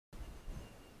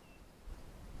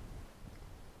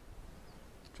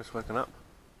Just woken up.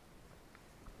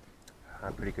 Had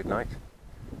a pretty good night.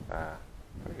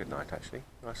 Very good night actually,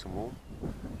 nice and warm.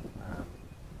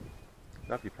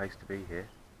 Lovely place to be here.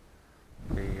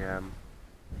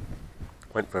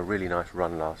 Went for a really nice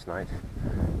run last night.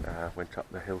 Went up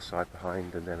the hillside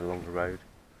behind and then along the road,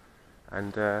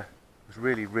 and was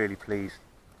really pleased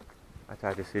at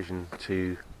our decision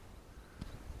to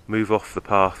move off the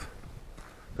path,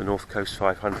 the North Coast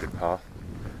 500 path,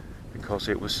 because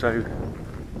it was so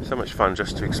much fun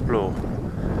just to explore.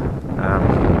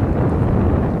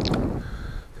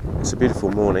 It's a beautiful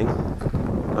morning,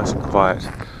 nice and quiet.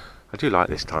 I do like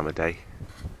this time of day.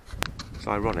 It's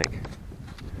ironic,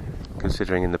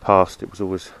 considering in the past it was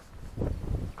always,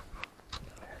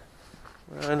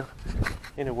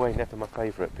 in a way, never my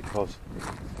favourite, because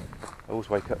I always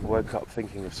woke up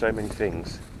thinking of so many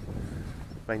things,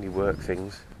 mainly work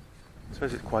things. I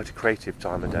suppose it's quite a creative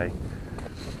time of day.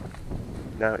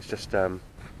 Now it's just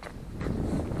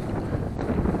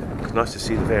it's nice to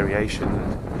see the variation,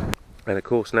 and of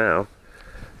course now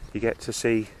you get to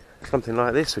see something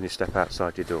like this when you step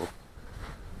outside your door,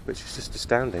 which is just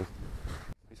astounding.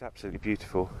 It's absolutely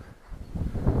beautiful,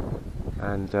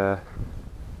 and a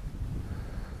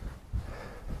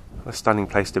stunning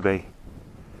place to be.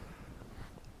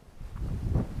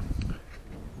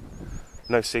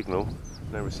 No signal,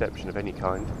 no reception of any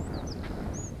kind,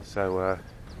 so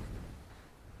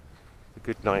the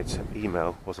good night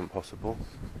email wasn't possible.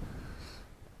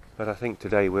 But I think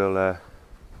today we'll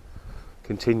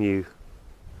continue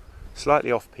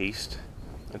slightly off-piste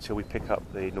until we pick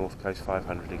up the North Coast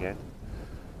 500 again.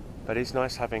 But it's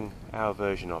nice having our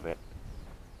version of it.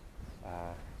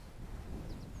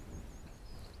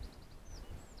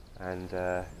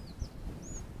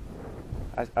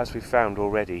 As we've found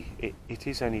already, it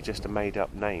is only just a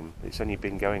made-up name. It's only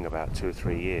been going about 2 or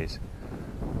 3 years.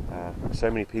 So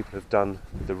many people have done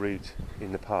the route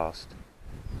in the past,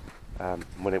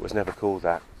 when it was never called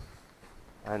that.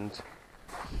 And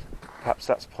perhaps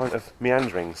that's the point of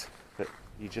meanderings, that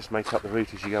you just make up the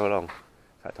route as you go along.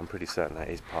 In fact, I'm pretty certain that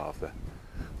is part of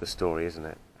the story, isn't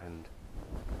it? And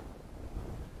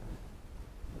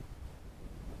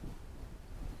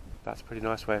that's a pretty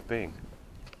nice way of being.